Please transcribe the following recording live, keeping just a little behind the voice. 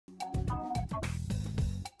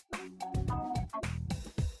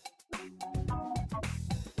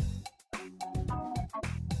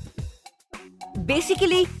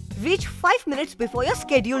Basically, reach 5 minutes before your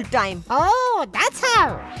scheduled time. Oh, that's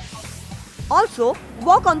how. Also,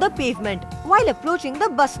 walk on the pavement while approaching the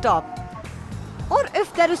bus stop. Or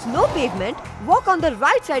if there is no pavement, walk on the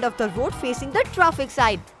right side of the road facing the traffic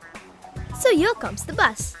side. So here comes the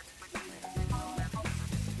bus.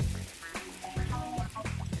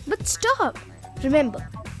 But stop! Remember,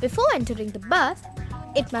 before entering the bus,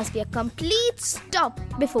 it must be a complete stop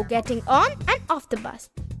before getting on and off the bus.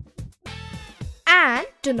 And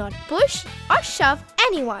do not push or shove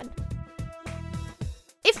anyone.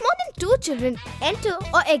 If more than 2 children enter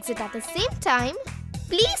or exit at the same time,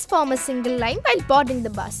 please form a single line while boarding the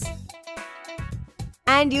bus.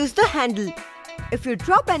 And use the handle. If you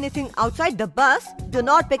drop anything outside the bus, do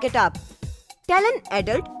not pick it up. Tell an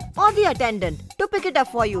adult or the attendant to pick it up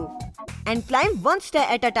for you. And climb one stair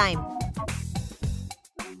at a time.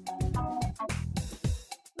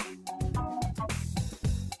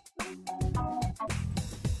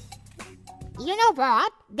 You know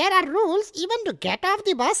what? There are rules even to get off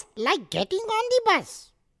the bus, like getting on the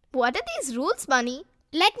bus. What are these rules, Bunny?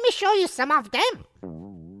 Let me show you some of them.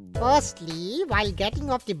 Firstly, while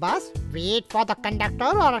getting off the bus, wait for the conductor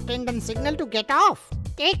or attendant signal to get off.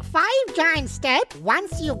 Take 5 giant steps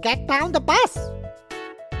once you get down the bus.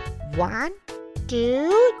 1,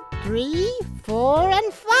 2, 3, 4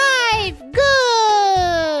 and 5.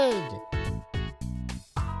 Good!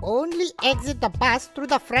 Only exit the bus through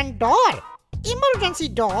the front door. Emergency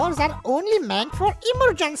doors are only meant for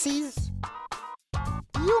emergencies.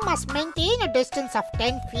 You must maintain a distance of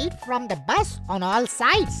 10 feet from the bus on all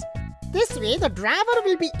sides. This way the driver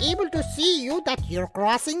will be able to see you that you're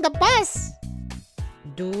crossing the bus.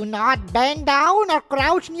 Do not bend down or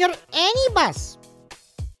crouch near any bus.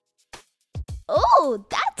 Oh,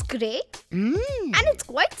 that's great. And it's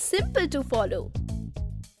quite simple to follow.